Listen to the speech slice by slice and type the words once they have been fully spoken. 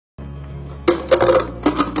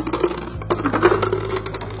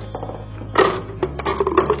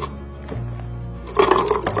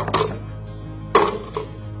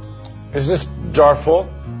Is this jar full?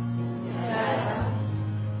 Yes.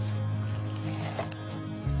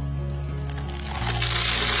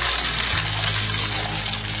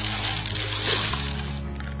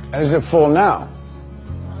 And is it full now?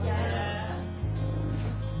 Yes.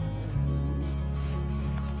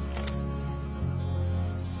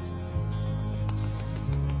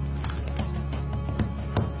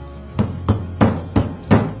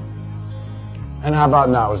 And how about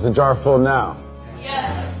now? Is the jar full now?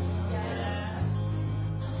 Yes. Yes.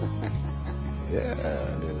 Yeah,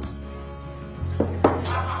 it is.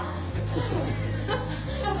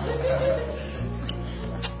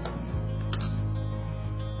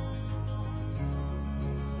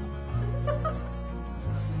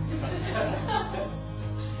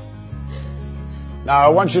 Now, I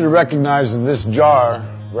want you to recognize that this jar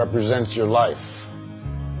represents your life.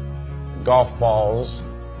 Golf balls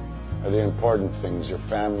are the important things, your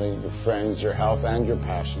family, your friends, your health, and your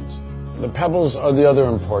passions. The pebbles are the other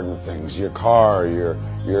important things, your car, your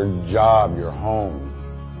job, your home.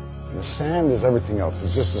 The sand is everything else,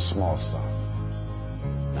 it's just the small stuff.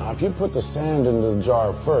 Now, if you put the sand in the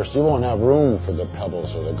jar first, you won't have room for the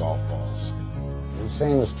pebbles or the golf balls. The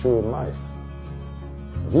same is true in life.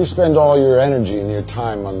 If you spend all your energy and your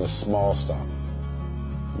time on the small stuff,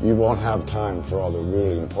 you won't have time for all the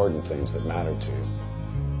really important things that matter to you.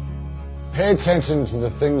 Pay attention to the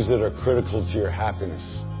things that are critical to your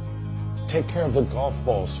happiness. Take care of the golf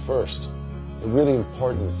balls first, the really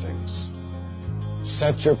important things.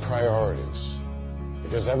 Set your priorities,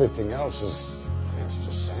 because everything else is it's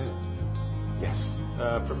just sand. Yes?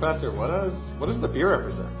 Professor, what does the beer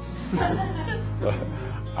represent?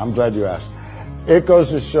 I'm glad you asked. It goes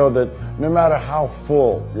to show that no matter how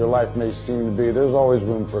full your life may seem to be, there's always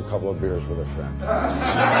room for a couple of beers with a friend.